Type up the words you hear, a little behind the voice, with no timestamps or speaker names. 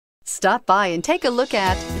Stop by and take a look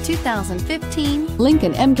at the 2015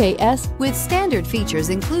 Lincoln MKS. With standard features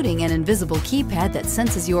including an invisible keypad that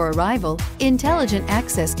senses your arrival, intelligent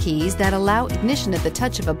access keys that allow ignition at the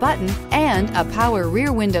touch of a button, and a power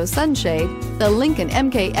rear window sunshade, the Lincoln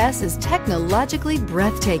MKS is technologically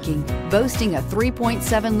breathtaking. Boasting a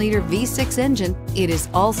 3.7-liter V6 engine, it is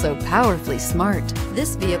also powerfully smart.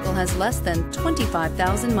 This vehicle has less than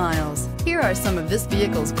 25,000 miles. Here are some of this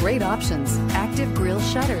vehicle's great options: active grille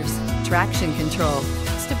shutters, traction control,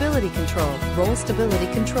 stability control, roll stability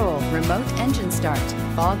control, remote engine start,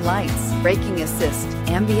 fog lights, braking assist,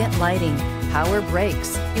 ambient lighting, power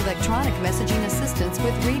brakes, electronic messaging assistance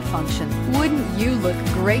with read function. Wouldn't you look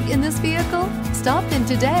great in this vehicle? Stop in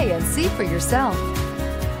today and see for yourself.